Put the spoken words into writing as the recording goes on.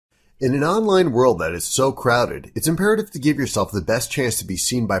In an online world that is so crowded, it's imperative to give yourself the best chance to be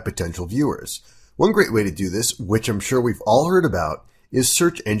seen by potential viewers. One great way to do this, which I'm sure we've all heard about, is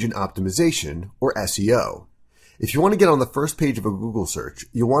search engine optimization, or SEO. If you want to get on the first page of a Google search,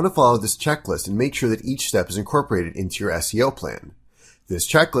 you'll want to follow this checklist and make sure that each step is incorporated into your SEO plan.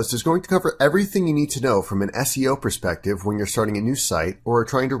 This checklist is going to cover everything you need to know from an SEO perspective when you're starting a new site or are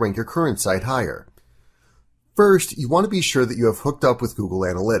trying to rank your current site higher. First, you want to be sure that you have hooked up with Google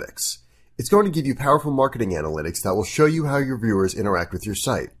Analytics. It's going to give you powerful marketing analytics that will show you how your viewers interact with your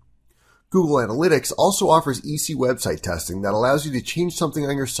site. Google Analytics also offers EC website testing that allows you to change something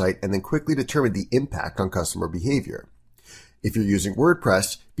on your site and then quickly determine the impact on customer behavior. If you're using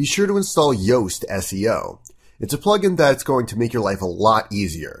WordPress, be sure to install Yoast SEO. It's a plugin that's going to make your life a lot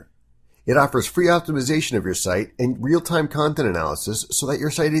easier. It offers free optimization of your site and real-time content analysis so that your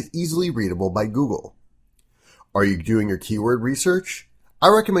site is easily readable by Google. Are you doing your keyword research? I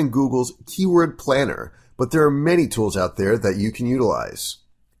recommend Google's Keyword Planner, but there are many tools out there that you can utilize.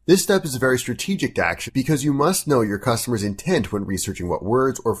 This step is a very strategic action because you must know your customer's intent when researching what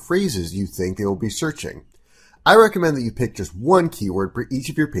words or phrases you think they will be searching. I recommend that you pick just one keyword for each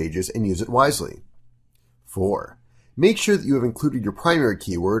of your pages and use it wisely. 4. Make sure that you have included your primary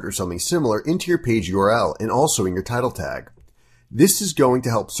keyword or something similar into your page URL and also in your title tag. This is going to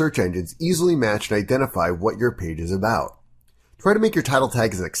help search engines easily match and identify what your page is about. Try to make your title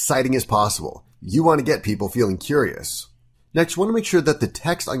tag as exciting as possible. You want to get people feeling curious. Next, you want to make sure that the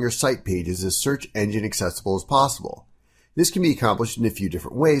text on your site page is as search engine accessible as possible. This can be accomplished in a few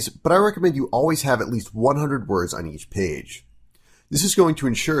different ways, but I recommend you always have at least 100 words on each page. This is going to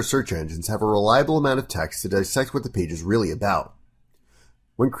ensure search engines have a reliable amount of text to dissect what the page is really about.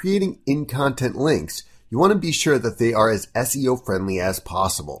 When creating in-content links, you want to be sure that they are as SEO friendly as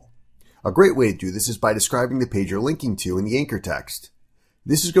possible. A great way to do this is by describing the page you're linking to in the anchor text.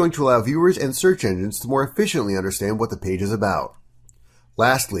 This is going to allow viewers and search engines to more efficiently understand what the page is about.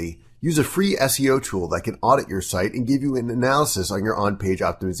 Lastly, use a free SEO tool that can audit your site and give you an analysis on your on-page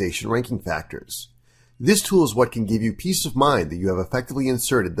optimization ranking factors. This tool is what can give you peace of mind that you have effectively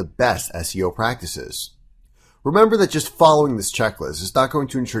inserted the best SEO practices. Remember that just following this checklist is not going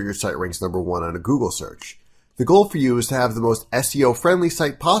to ensure your site ranks number 1 on a Google search. The goal for you is to have the most SEO-friendly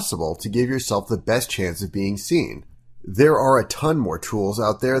site possible to give yourself the best chance of being seen. There are a ton more tools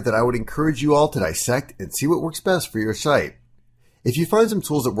out there that I would encourage you all to dissect and see what works best for your site. If you find some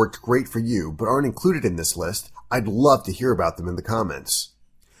tools that worked great for you but aren't included in this list, I'd love to hear about them in the comments.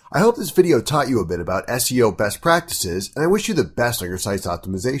 I hope this video taught you a bit about SEO best practices, and I wish you the best on your site's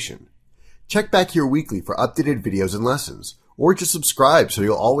optimization. Check back here weekly for updated videos and lessons, or just subscribe so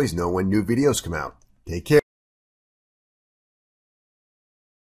you'll always know when new videos come out. Take care.